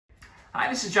Hi,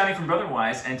 this is Johnny from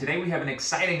Brotherwise, and today we have an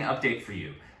exciting update for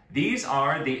you. These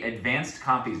are the advanced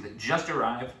copies that just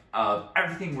arrived of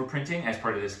everything we're printing as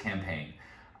part of this campaign.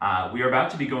 We are about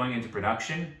to be going into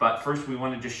production, but first we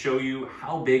want to just show you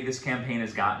how big this campaign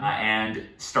has gotten and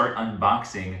start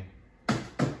unboxing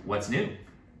what's new.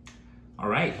 All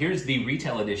right, here's the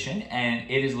retail edition,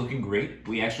 and it is looking great.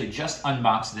 We actually just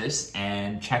unboxed this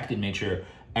and checked and made sure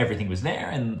everything was there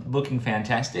and looking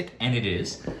fantastic, and it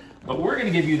is. But we're gonna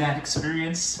give you that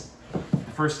experience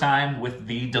the first time with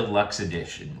the Deluxe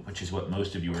Edition, which is what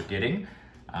most of you are getting.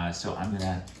 So I'm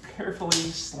gonna carefully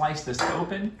slice this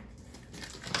open,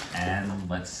 and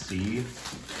let's see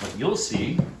what you'll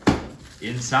see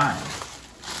inside.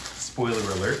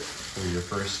 Spoiler alert for your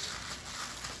first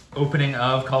opening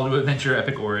of Call to Adventure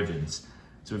Epic Origins.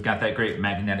 So we've got that great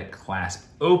magnetic clasp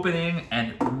opening,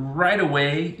 and right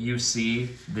away you see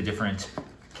the different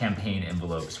campaign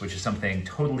envelopes, which is something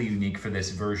totally unique for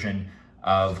this version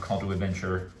of Call to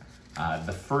Adventure.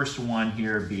 The first one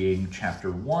here being Chapter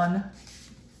 1.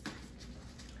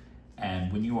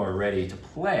 And when you are ready to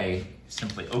play,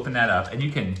 simply open that up, and you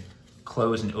can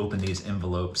close and open these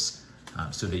envelopes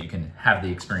so that you can have the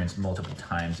experience multiple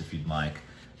times if you'd like,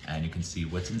 and you can see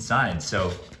what's inside.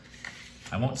 So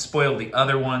I won't spoil the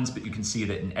other ones, but you can see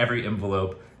that in every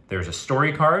envelope, there's a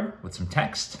story card with some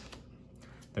text.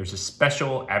 There's a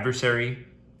special Adversary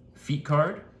feat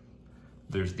card.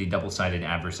 There's the double-sided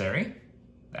Adversary,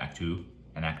 the Act 2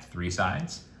 and Act 3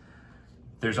 sides.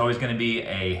 There's always going to be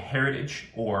a Heritage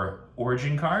or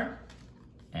Origin card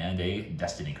and a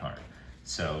Destiny card.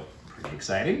 So, pretty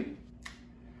exciting.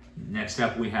 Next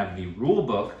up, we have the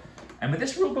Rulebook. And with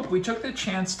this Rulebook, we took the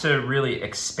chance to really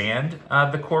expand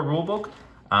the core Rulebook.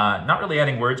 Not really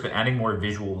adding words, but adding more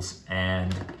visuals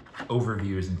and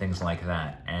overviews and things like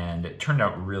that, and it turned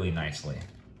out really nicely.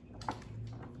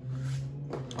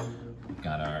 We've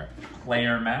got our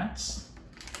player mats,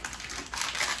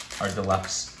 our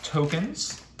deluxe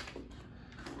tokens,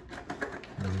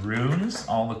 the runes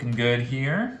all looking good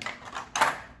here,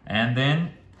 and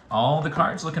then all the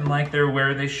cards looking like they're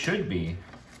where they should be.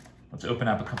 Let's open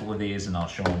up a couple of these and I'll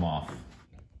show them off.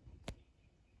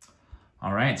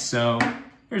 All right, so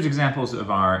here's examples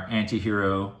of our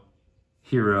anti-hero,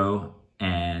 hero,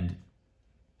 and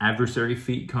adversary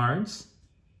feat cards.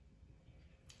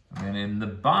 And in the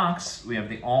box, we have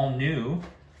the all-new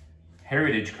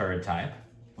Heritage card type,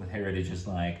 with heritages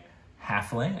like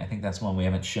Halfling, I think that's one we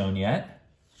haven't shown yet,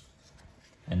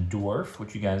 and Dwarf,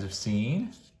 which you guys have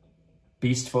seen.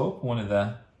 Beast Folk, one of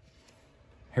the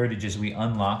heritages we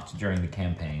unlocked during the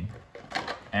campaign.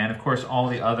 And of course, all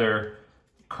the other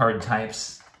card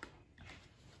types,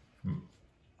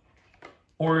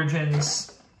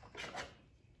 Origins,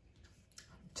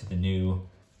 to the new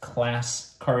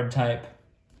class card type,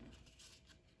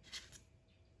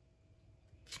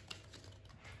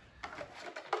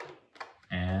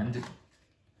 and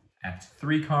Act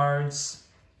 3 cards,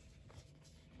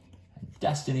 and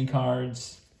Destiny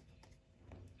cards.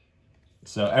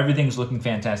 So everything's looking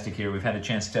fantastic here. We've had a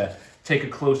chance to take a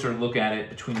closer look at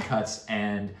it between cuts,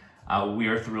 and we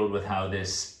are thrilled with how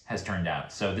this has turned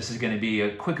out. So this is going to be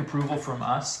a quick approval from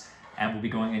us, and we'll be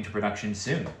going into production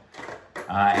soon.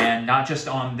 And not just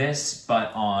on this,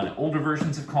 but on older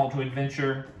versions of Call to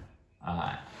Adventure,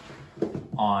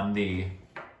 on the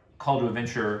Call to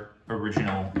Adventure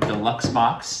original Deluxe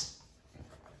Box,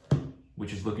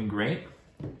 which is looking great.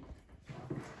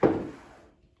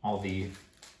 All the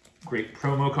great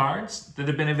promo cards that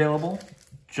have been available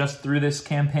just through this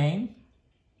campaign,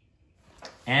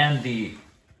 and the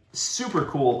super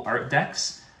cool art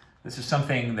decks. This is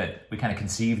something that we kind of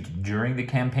conceived during the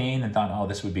campaign and thought, oh,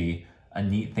 this would be a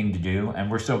neat thing to do,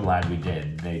 and we're so glad we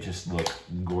did. They just look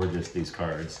gorgeous, these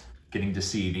cards. Getting to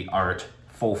see the art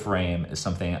full frame is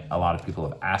something a lot of people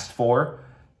have asked for,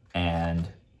 and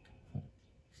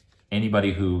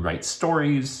anybody who writes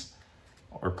stories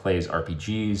or plays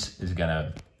RPGs is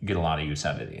gonna get a lot of use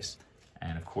out of these.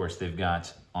 And of course, they've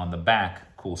got on the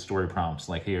back cool story prompts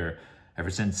like here. Ever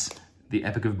since the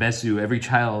Epic of Besu, every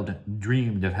child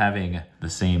dreamed of having the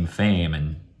same fame,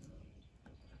 and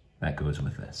that goes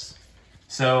with this.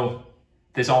 So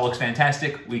this all looks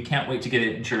fantastic. We can't wait to get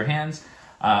it into your hands.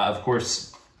 Of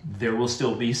course, there will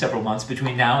still be several months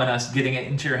between now and us getting it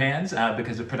into your hands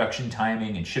because of production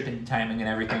timing and shipping timing and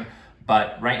everything.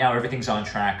 But right now, everything's on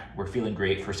track. We're feeling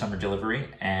great for summer delivery,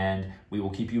 and we will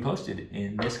keep you posted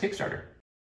in this Kickstarter.